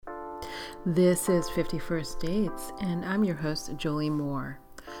This is 51st Dates, and I'm your host, Jolie Moore.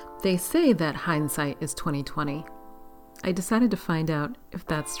 They say that hindsight is 2020. I decided to find out if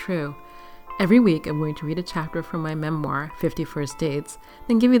that's true. Every week, I'm going to read a chapter from my memoir, 51st Dates,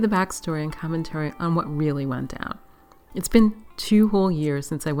 then give you the backstory and commentary on what really went down. It's been 2 whole years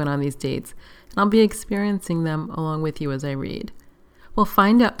since I went on these dates, and I'll be experiencing them along with you as I read. We'll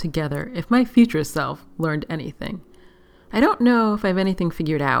find out together if my future self learned anything. I don't know if I have anything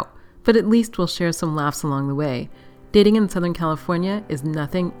figured out, but at least we'll share some laughs along the way. Dating in Southern California is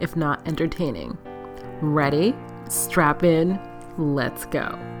nothing if not entertaining. Ready? Strap in. Let's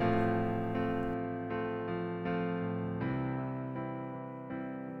go.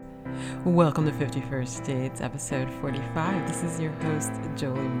 Welcome to 51st Dates, episode 45. This is your host,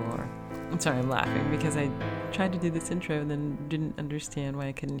 Jolie Moore. I'm sorry, I'm laughing because I tried to do this intro and then didn't understand why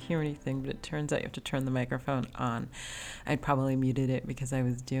I couldn't hear anything, but it turns out you have to turn the microphone on. I'd probably muted it because I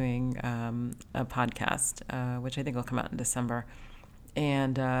was doing a podcast, which I think will come out in December,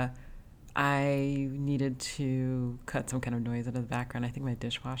 and I needed to cut some kind of noise out of the background. I think my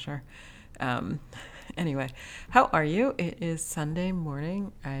dishwasher. Anyway, how are you? It is Sunday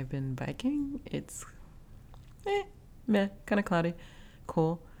morning. I've been biking. It's kind of cloudy,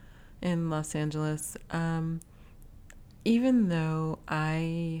 cool in Los Angeles. Even though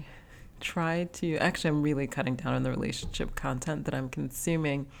I try to, actually I'm really cutting down on the relationship content that I'm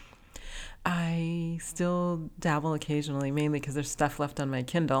consuming, I still dabble occasionally, mainly because there's stuff left on my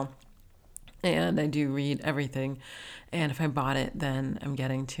Kindle. And I do read everything. And if I bought it, then I'm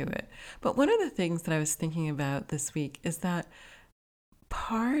getting to it. But one of the things that I was thinking about this week is that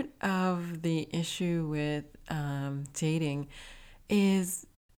part of the issue with dating is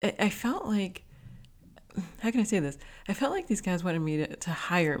I felt like, how can I say this? I felt like these guys wanted me to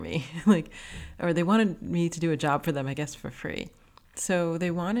hire me, or they wanted me to do a job for them, I guess, for free. So they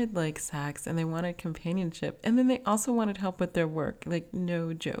wanted sex and they wanted companionship. And then they also wanted help with their work,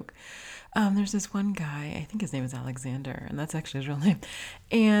 no joke. There's this one guy, I think his name is Alexander, and that's actually his real name.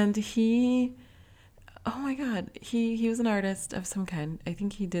 And he, oh my God, he was an artist of some kind. I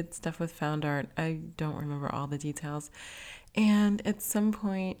think he did stuff with Found Art. I don't remember all the details. And at some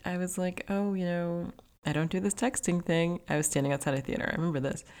point I was like, I don't do this texting thing. I was standing outside a theater. I remember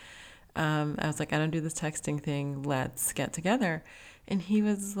this. I was like, I don't do this texting thing. Let's get together. And he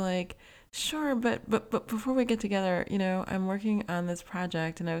was like, sure, but before we get together, I'm working on this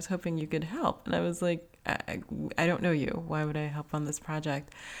project and I was hoping you could help. And I was like, I don't know you. Why would I help on this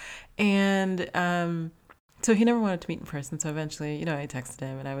project? And so he never wanted to meet in person. So eventually, I texted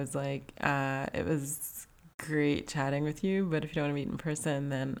him and I was like, it was great chatting with you, but if you don't want to meet in person,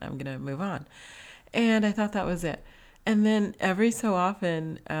 then I'm going to move on. And I thought that was it. And then every so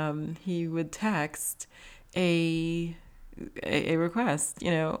often, he would text a request,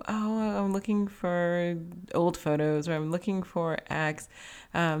 I'm looking for old photos, or I'm looking for X.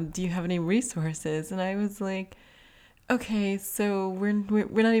 Do you have any resources? And I was like, okay, so we're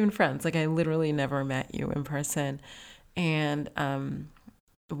not even friends. I literally never met you in person. And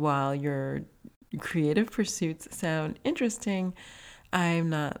while your creative pursuits sound interesting, I'm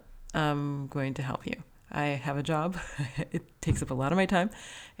not going to help you. I have a job. It takes up a lot of my time,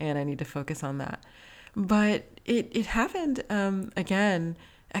 and I need to focus on that. But it happened again,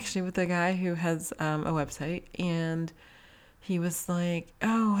 actually, with a guy who has a website, and he was like,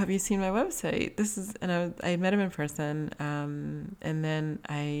 "Oh, have you seen my website? This is," and I met him in person, and then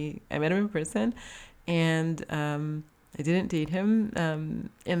I met him in person, and I didn't date him,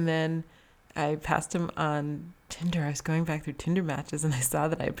 and then I passed him on Tinder. I was going back through Tinder matches and I saw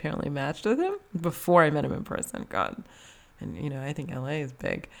that I apparently matched with him before I met him in person. God. And, I think LA is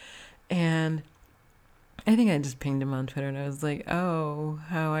big. And I think I just pinged him on Twitter and I was like, oh,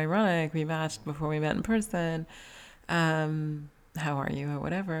 how ironic. We matched before we met in person. How are you or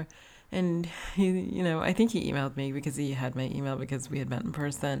whatever. And he, I think he emailed me because he had my email because we had met in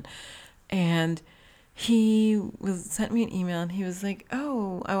person. And he sent me an email and he was like,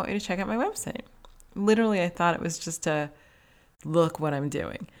 oh, I want you to check out my website. Literally, I thought it was just to look what I'm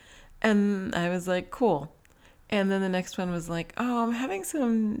doing. And I was like, cool. And then the next one was like, oh, I'm having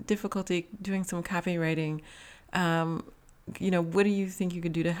some difficulty doing some copywriting. What do you think you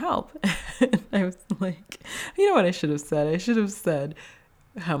could do to help? And I was like, you know what I should have said? I should have said,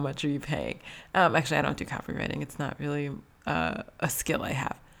 how much are you paying? Actually, I don't do copywriting. It's not really a skill I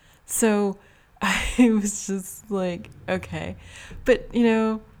have. So I was just like, okay. But,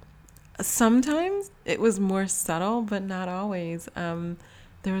 sometimes it was more subtle, but not always. There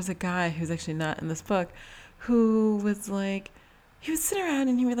was a guy who's actually not in this book who was like, he would sit around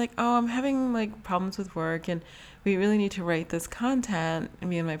and he'd be like, oh, I'm having like problems with work and we really need to write this content,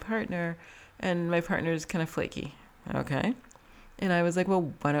 me and my partner, and my partner's kind of flaky. Okay. And I was like,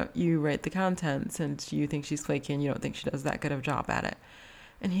 well, why don't you write the content since you think she's flaky and you don't think she does that good of a job at it?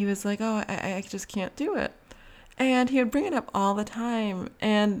 And he was like, oh, I just can't do it. And he would bring it up all the time.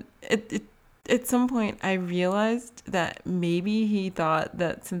 And at some point, I realized that maybe he thought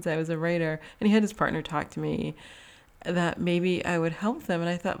that since I was a writer, and he had his partner talk to me, that maybe I would help them. And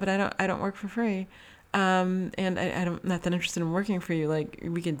I thought, but I don't work for free. And I'm not that interested in working for you. Like,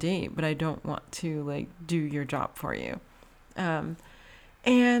 we can date, but I don't want to like do your job for you.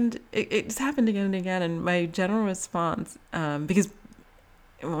 And it just happened again and again. And my general response, because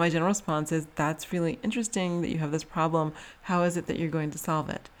my general response is, that's really interesting that you have this problem. How is it that you're going to solve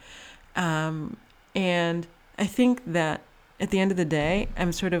it? And I think that at the end of the day,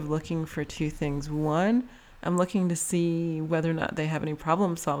 I'm sort of looking for two things. One, I'm looking to see whether or not they have any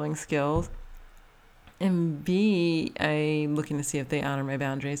problem solving skills. And B, I'm looking to see if they honor my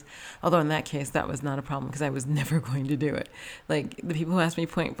boundaries. Although in that case, that was not a problem because I was never going to do it. Like the people who asked me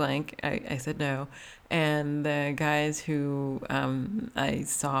point blank, I said no. And the guys who I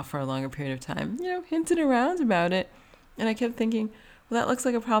saw for a longer period of time, hinted around about it. And I kept thinking, well, that looks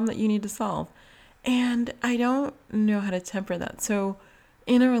like a problem that you need to solve. And I don't know how to temper that. So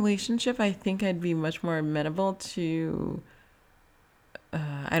in a relationship, I think I'd be much more amenable to...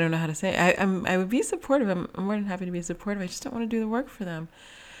 I don't know how to say it. I would be supportive. I'm more than happy to be supportive. I just don't want to do the work for them.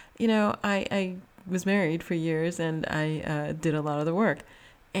 I was married for years and I did a lot of the work.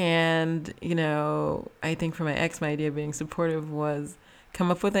 And, I think for my ex, my idea of being supportive was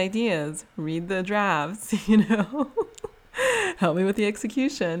come up with ideas, read the drafts, help me with the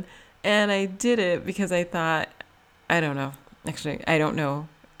execution. And I did it because I thought, I don't know. Actually, I don't know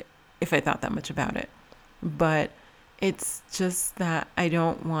if I thought that much about it. But it's just that I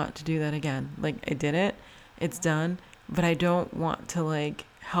don't want to do that again. Like, I did it, it's done, but I don't want to like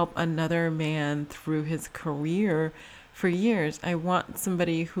help another man through his career for years. I want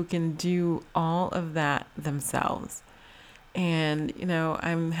somebody who can do all of that themselves. And,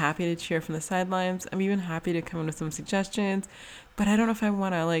 I'm happy to cheer from the sidelines. I'm even happy to come in with some suggestions, but I don't know if I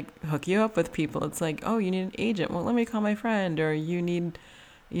want to like hook you up with people. It's like, oh, you need an agent. Well, let me call my friend. Or you need,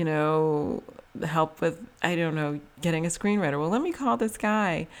 help with, I don't know, getting a screenwriter. Well, let me call this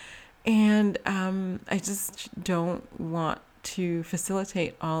guy. And I just don't want to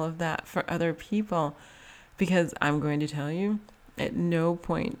facilitate all of that for other people, because I'm going to tell you, at no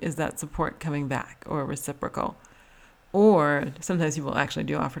point is that support coming back or reciprocal. Or sometimes people actually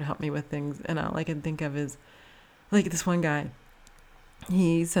do offer to help me with things, and all I can think of is like this one guy.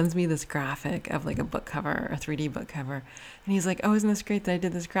 He sends me this graphic of like a book cover, a 3D book cover. And he's like, oh, isn't this great that I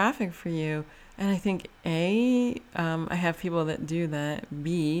did this graphic for you? And I think, A, I have people that do that.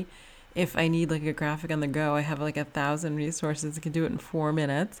 B, if I need like a graphic on the go, I have like 1,000 resources that can do it in 4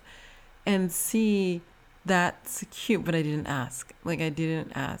 minutes. And C, that's cute, but I didn't ask. Like, I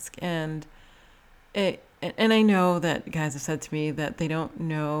didn't ask. And I know that guys have said to me that they don't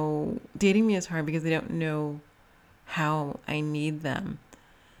know, dating me is hard because they don't know how I need them.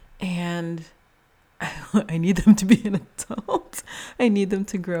 And I need them to be an adult. I need them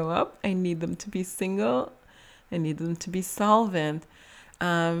to grow up. I need them to be single. I need them to be solvent.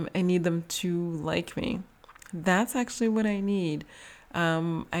 I need them to like me. That's actually what I need.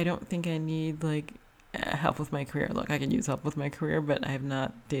 I don't think I need like help with my career. Look, I can use help with my career, but I have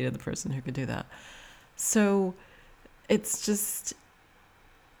not dated the person who could do that. So it's just...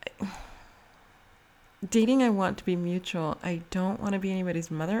 dating, I want to be mutual. I don't want to be anybody's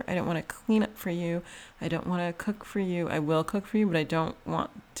mother. I don't want to clean up for you. I don't want to cook for you. I will cook for you, but I don't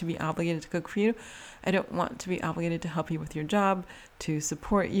want to be obligated to cook for you. I don't want to be obligated to help you with your job, to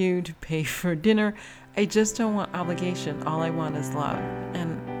support you, to pay for dinner. I just don't want obligation. All I want is love.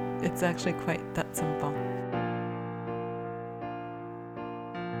 And it's actually quite that simple.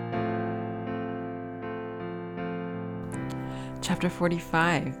 Chapter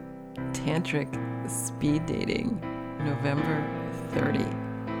 45. Tantric Speed Dating, November 30.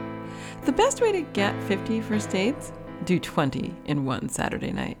 The best way to get 50 first dates? Do 20 in one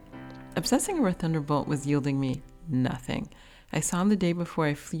Saturday night. Obsessing over Thunderbolt was yielding me nothing. I saw him the day before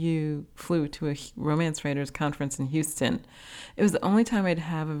I flew to a romance writers conference in Houston. It was the only time I'd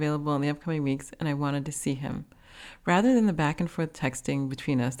have available in the upcoming weeks, and I wanted to see him. Rather than the back and forth texting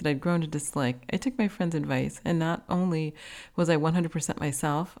between us that I'd grown to dislike, I took my friend's advice, and not only was I 100%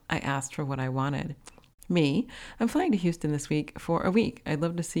 myself, I asked for what I wanted. Me, I'm flying to Houston this week for a week. I'd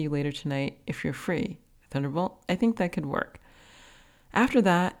love to see you later tonight if you're free. Thunderbolt, I think that could work. After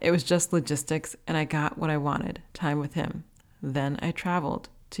that, it was just logistics, and I got what I wanted, time with him. Then I traveled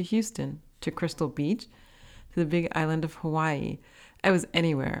to Houston, to Crystal Beach, to the big island of Hawaii. I was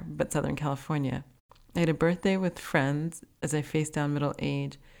anywhere but Southern California. I had a birthday with friends as I faced down middle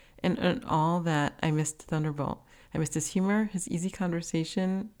age, and in all that, I missed Thunderbolt. I missed his humor, his easy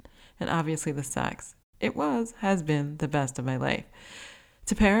conversation, and obviously the sex. It has been the best of my life.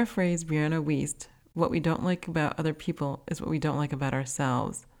 To paraphrase Brianna Wiest, what we don't like about other people is what we don't like about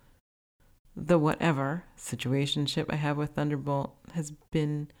ourselves. The whatever situationship I have with Thunderbolt has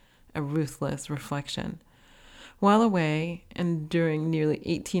been a ruthless reflection. While away and during nearly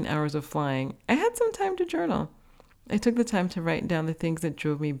 18 hours of flying, I had some time to journal. I took the time to write down the things that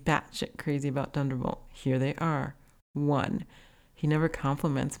drove me batshit crazy about Thunderbolt. Here they are. 1. He never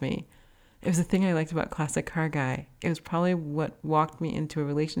compliments me. It was the thing I liked about Classic Car Guy. It was probably what walked me into a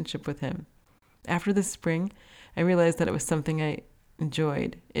relationship with him. After this spring, I realized that it was something I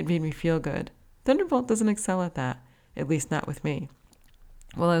enjoyed. It made me feel good. Thunderbolt doesn't excel at that, at least not with me.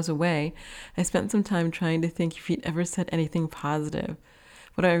 While I was away, I spent some time trying to think if he'd ever said anything positive.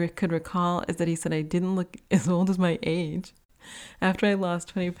 What I could recall is that he said I didn't look as old as my age. After I lost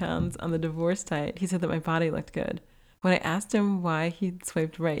 20 pounds on the divorce diet, he said that my body looked good. When I asked him why he'd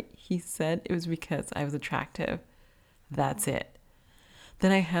swiped right, he said it was because I was attractive. That's it.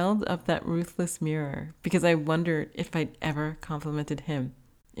 Then I held up that ruthless mirror because I wondered if I'd ever complimented him.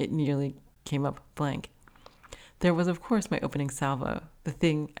 It nearly came up blank. There was, of course, my opening salvo, the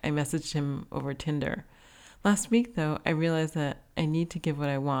thing I messaged him over Tinder. Last week, though, I realized that I need to give what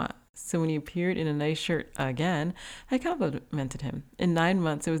I want. So when he appeared in a nice shirt again, I complimented him. In 9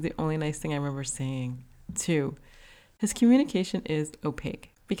 months, it was the only nice thing I remember saying. 2. His communication is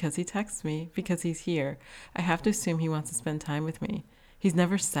opaque. Because he texts me, because he's here, I have to assume he wants to spend time with me. He's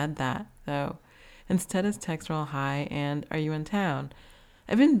never said that, though. Instead, his texts are all hi and are you in town?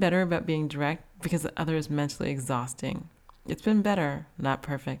 I've been better about being direct because the other is mentally exhausting. It's been better, not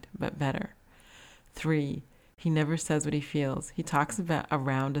perfect, but better. 3. He never says what he feels. He talks about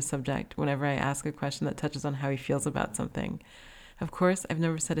around a subject whenever I ask a question that touches on how he feels about something. Of course, I've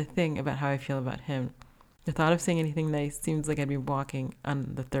never said a thing about how I feel about him. The thought of saying anything nice seems like I'd be walking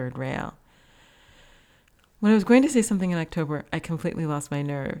on the third rail. When I was going to say something in October, I completely lost my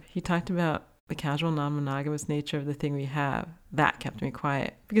nerve. He talked about the casual, non-monogamous nature of the thing we have. That kept me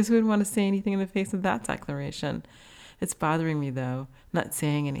quiet, because who would want to say anything in the face of that declaration? It's bothering me, though, not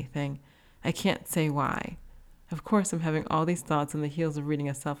saying anything. I can't say why. Of course, I'm having all these thoughts on the heels of reading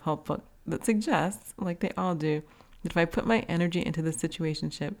a self-help book that suggests, like they all do, that if I put my energy into this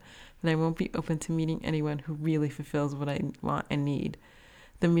situationship, then I won't be open to meeting anyone who really fulfills what I want and need.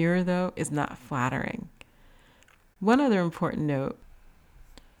 The mirror, though, is not flattering. One other important note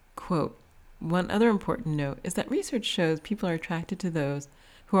is that research shows people are attracted to those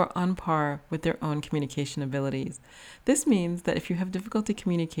who are on par with their own communication abilities. This means that if you have difficulty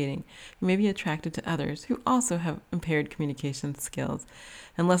communicating, you may be attracted to others who also have impaired communication skills,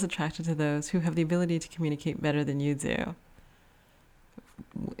 and less attracted to those who have the ability to communicate better than you do.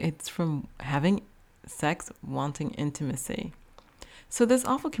 It's from having sex, wanting intimacy. So this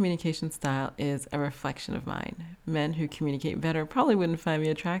awful communication style is a reflection of mine. Men who communicate better probably wouldn't find me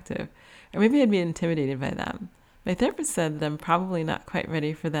attractive, or maybe I'd be intimidated by them. My therapist said that I'm probably not quite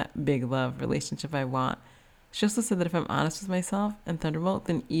ready for that big love relationship I want. She also said that if I'm honest with myself and Thunderbolt,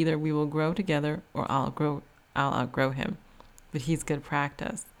 then either we will grow together or I'll outgrow him. But he's good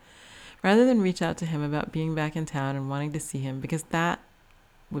practice. Rather than reach out to him about being back in town and wanting to see him, because that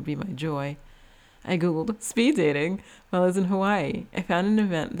would be my joy, I Googled speed dating while I was in Hawaii. I found an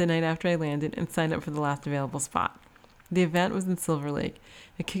event the night after I landed and signed up for the last available spot. The event was in Silver Lake,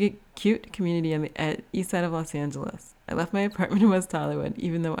 a cute community on the east side of Los Angeles. I left my apartment in West Hollywood,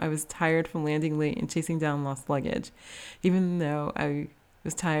 even though I was tired from landing late and chasing down lost luggage, even though I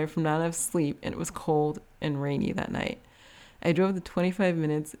was tired from not enough sleep and it was cold and rainy that night. I drove the 25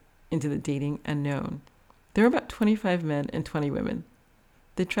 minutes into the dating unknown. There were about 25 men and 20 women.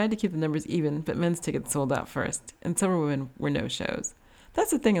 They tried to keep the numbers even, but men's tickets sold out first, and several women were no-shows.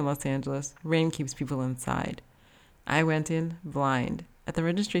 That's the thing in Los Angeles. Rain keeps people inside. I went in blind. At the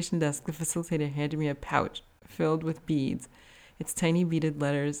registration desk, the facilitator handed me a pouch filled with beads, its tiny beaded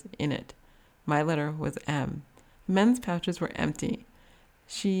letters in it. My letter was M. The men's pouches were empty.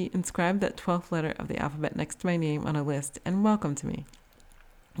 She inscribed that 12th letter of the alphabet next to my name on a list and welcomed me.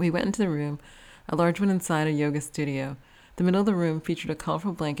 We went into the room, a large one inside a yoga studio. The middle of the room featured a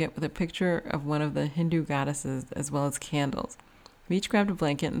colorful blanket with a picture of one of the Hindu goddesses as well as candles. We each grabbed a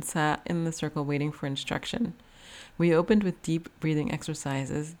blanket and sat in the circle waiting for instruction. We opened with deep breathing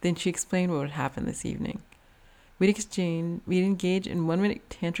exercises, then she explained what would happen this evening. We'd engage in 1-minute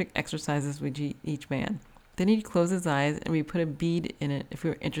tantric exercises with each man. Then he'd close his eyes and we'd put a bead in it if we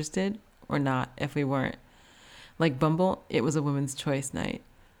were interested or not if we weren't. Like Bumble, it was a woman's choice night.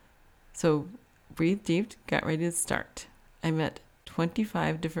 So breathed deep, got ready to start. I met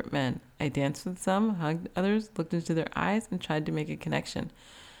 25 different men. I danced with some, hugged others, looked into their eyes, and tried to make a connection.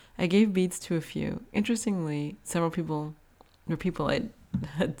 I gave beads to a few. Interestingly, several people were people I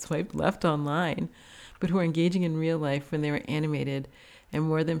had swiped left online, but who were engaging in real life when they were animated and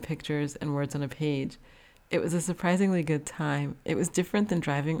more than pictures and words on a page. It was a surprisingly good time. It was different than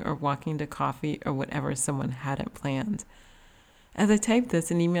driving or walking to coffee or whatever someone hadn't planned. As I typed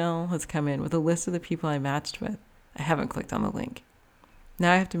this, an email has come in with a list of the people I matched with. I haven't clicked on the link.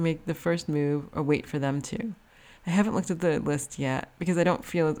 Now I have to make the first move or wait for them to. I haven't looked at the list yet because I don't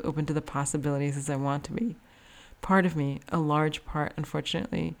feel as open to the possibilities as I want to be. Part of me, a large part,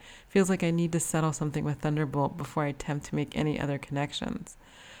 unfortunately, feels like I need to settle something with Thunderbolt before I attempt to make any other connections.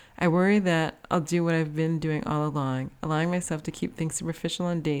 I worry that I'll do what I've been doing all along, allowing myself to keep things superficial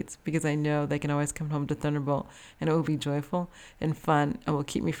on dates because I know they can always come home to Thunderbolt and it will be joyful and fun and will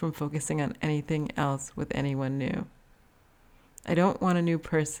keep me from focusing on anything else with anyone new. I don't want a new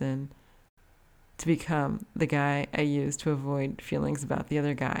person to become the guy I used to avoid feelings about the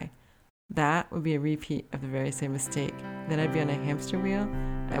other guy. That would be a repeat of the very same mistake. Then I'd be on a hamster wheel.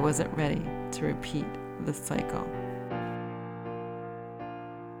 I wasn't ready to repeat the cycle.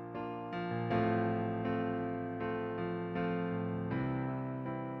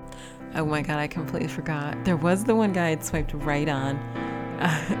 Oh my God, I completely forgot. There was the one guy I'd swiped right on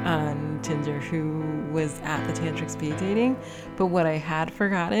Tinder who was at the tantric speed dating, but what I had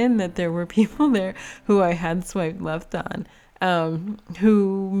forgotten that there were people there who I had swiped left on,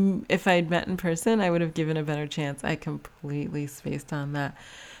 who if I'd met in person, I would have given a better chance. I completely spaced on that.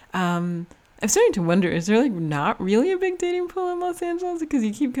 I'm starting to wonder, is there like not really a big dating pool in Los Angeles? Because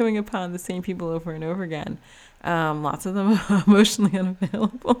you keep coming upon the same people over and over again. Lots of them are emotionally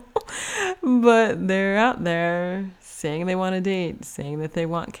unavailable, but they're out there saying they want to date, saying that they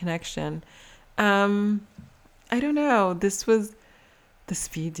want connection. I don't know. This was the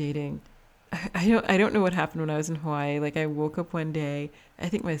speed dating. I don't know what happened when I was in Hawaii. Like I woke up one day, I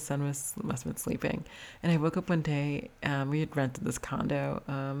think my son must have been sleeping, and I woke up one day. We had rented this condo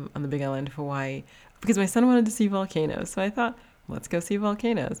on the Big Island of Hawaii because my son wanted to see volcanoes. So I thought, let's go see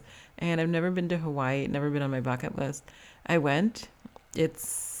volcanoes. And I've never been to Hawaii, never been on my bucket list. I went.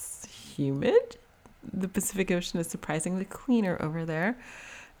 It's humid. The Pacific Ocean is surprisingly cleaner over there.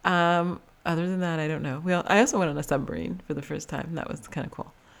 Other than that, I don't know. I also went on a submarine for the first time. That was kind of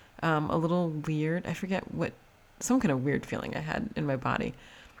cool. A little weird. I forget some kind of weird feeling I had in my body.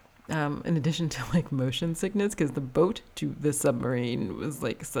 In addition to like motion sickness, because the boat to the submarine was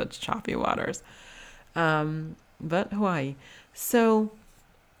like such choppy waters. But Hawaii. So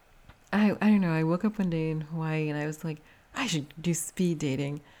I don't know. I woke up one day in Hawaii and I was like, I should do speed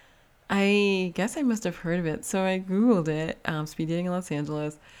dating. I guess I must have heard of it. So I Googled it, speed dating in Los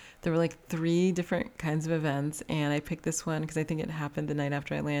Angeles. There were like 3 different kinds of events, and I picked this one because I think it happened the night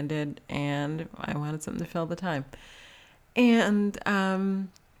after I landed, and I wanted something to fill the time. And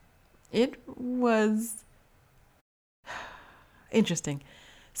it was interesting.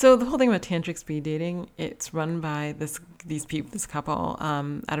 So the whole thing about tantric speed dating, it's run by this couple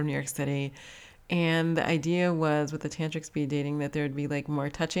out of New York City. And the idea was with the tantric speed dating that there would be like more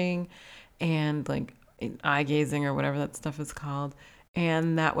touching and like eye gazing or whatever that stuff is called.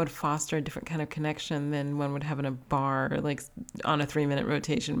 And that would foster a different kind of connection than one would have in a bar, like on a 3-minute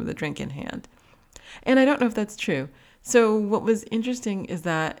rotation with a drink in hand. And I don't know if that's true. So what was interesting is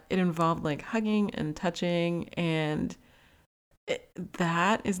that it involved like hugging and touching, and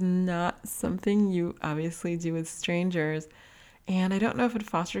that is not something you obviously do with strangers. And I don't know if it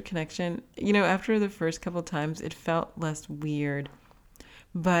fostered connection. You know, after the first couple times, it felt less weird,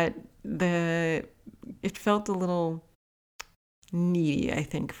 but it felt a little needy, I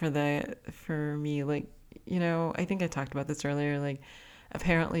think, for me. Like, you know, I think I talked about this earlier. Like,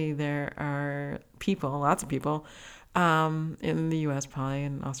 apparently there are people, lots of people, in the U.S. probably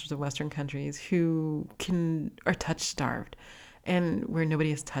and all sorts of Western countries who are touch starved, and where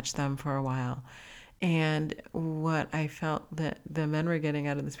nobody has touched them for a while. And what I felt that the men were getting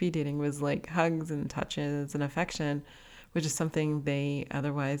out of the speed dating was like hugs and touches and affection, which is something they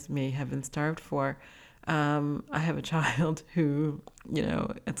otherwise may have been starved for. I have a child who, you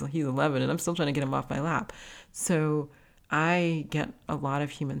know, he's 11 and I'm still trying to get him off my lap. So I get a lot of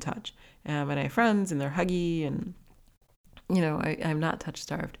human touch. And I have friends and they're huggy and, you know, I'm not touch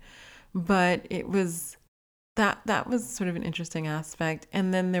starved. But it was that was sort of an interesting aspect.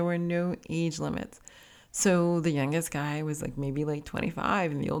 And then there were no age limits. So the youngest guy was like maybe like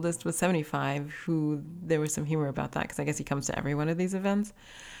 25 and the oldest was 75, who there was some humor about that because I guess he comes to every one of these events.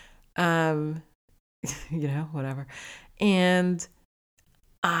 Um, whatever. And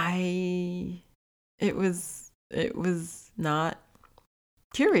it was not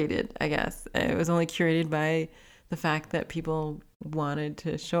curated, I guess. It was only curated by the fact that people wanted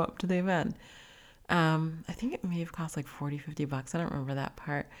to show up to the event. I think it may have cost like $40-$50. I don't remember that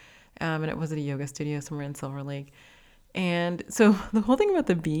part. And it was at a yoga studio somewhere in Silver Lake. And so the whole thing about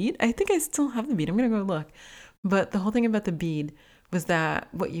the bead, I think I still have the bead. I'm going to go look. But the whole thing about the bead was that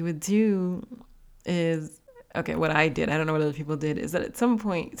what you would do is, okay, what I did, I don't know what other people did, is that at some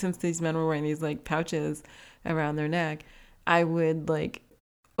point, since these men were wearing these like pouches around their neck, I would like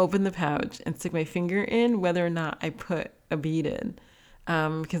open the pouch and stick my finger in whether or not I put a bead in,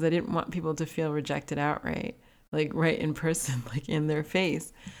 because I didn't want people to feel rejected outright, like right in person, like in their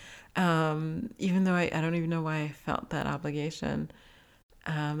face. Even though I don't even know why I felt that obligation.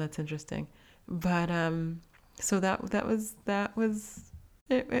 That's interesting. But so that was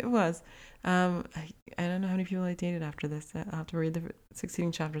it. It was. I don't know how many people I dated after this. I'll have to read the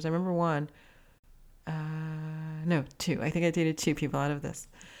succeeding chapters. I remember one. No, two. I think I dated two people out of this.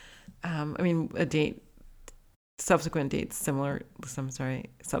 Subsequent dates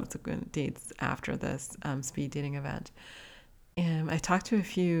after this speed dating event. And I talked to a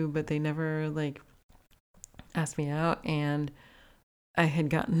few, but they never like asked me out. And I had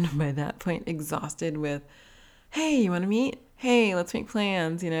gotten by that point exhausted with, hey, you want to meet? Hey, let's make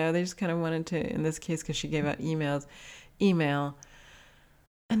plans. They just kind of wanted to, in this case, because she gave out email.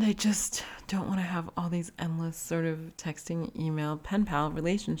 And I just don't want to have all these endless sort of texting, email, pen pal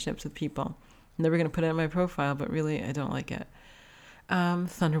relationships with people. I'm never going to put it on my profile, but really, I don't like it.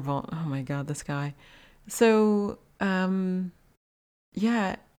 Thunderbolt. Oh my God, this guy. So,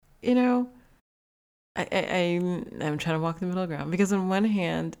 yeah, I'm trying to walk the middle ground because on one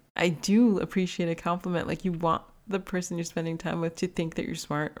hand, I do appreciate a compliment. Like you want the person you're spending time with to think that you're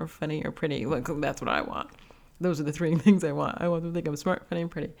smart or funny or pretty. Like that's what I want. Those are the three things I want. I want them to think I'm smart, funny,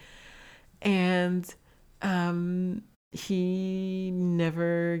 and pretty. And he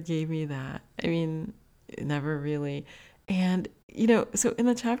never gave me that. I mean, never really. And, so in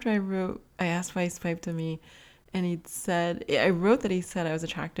the chapter I asked why he swiped on me. And I wrote that he said I was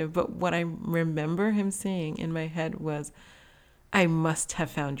attractive. But what I remember him saying in my head was, I must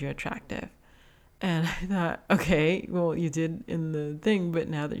have found you attractive. And I thought, okay, well, you did in the thing, but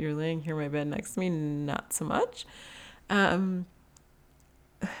now that you're laying here in my bed next to me, not so much. I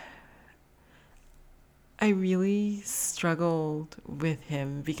really struggled with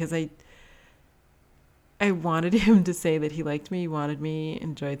him because I wanted him to say that he liked me, wanted me,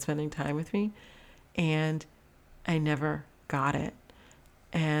 enjoyed spending time with me, and I never got it.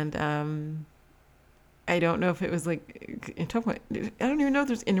 And I don't know if it was like, I don't even know if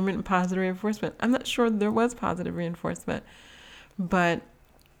there's intermittent positive reinforcement. I'm not sure there was positive reinforcement, but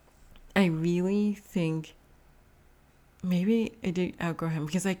I really think maybe I did outgrow him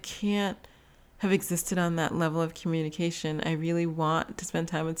because I can't have existed on that level of communication. I really want to spend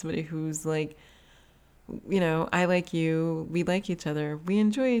time with somebody who's like, I like you, we like each other, we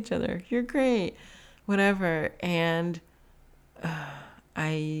enjoy each other, you're great, whatever. And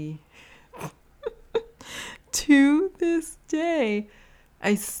to this day,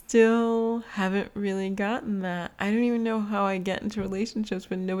 I still haven't really gotten that. I don't even know how I get into relationships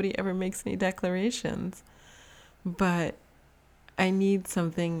when nobody ever makes any declarations. But I need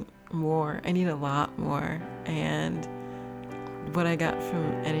something more. I need a lot more. And what I got from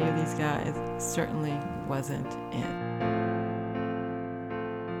any of these guys certainly wasn't it.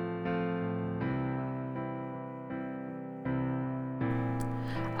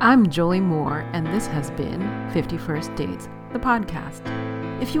 I'm Jolie Moore, and this has been 51st Dates, the podcast.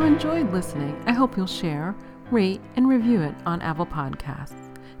 If you enjoyed listening, I hope you'll share, rate, and review it on Apple Podcasts.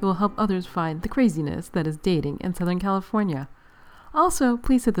 It will help others find the craziness that is dating in Southern California. Also,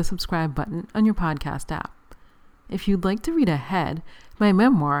 please hit the subscribe button on your podcast app. If you'd like to read ahead, my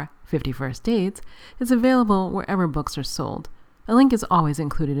memoir, 51st Dates, is available wherever books are sold. A link is always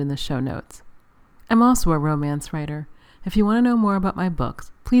included in the show notes. I'm also a romance writer. If you want to know more about my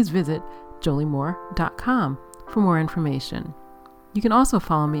books, please visit joliemoore.com for more information. You can also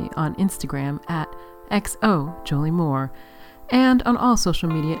follow me on Instagram at XOJolieMoore and on all social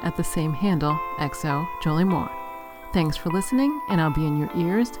media at the same handle, XOJolieMoore. Thanks for listening, and I'll be in your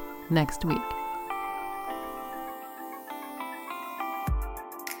ears next week.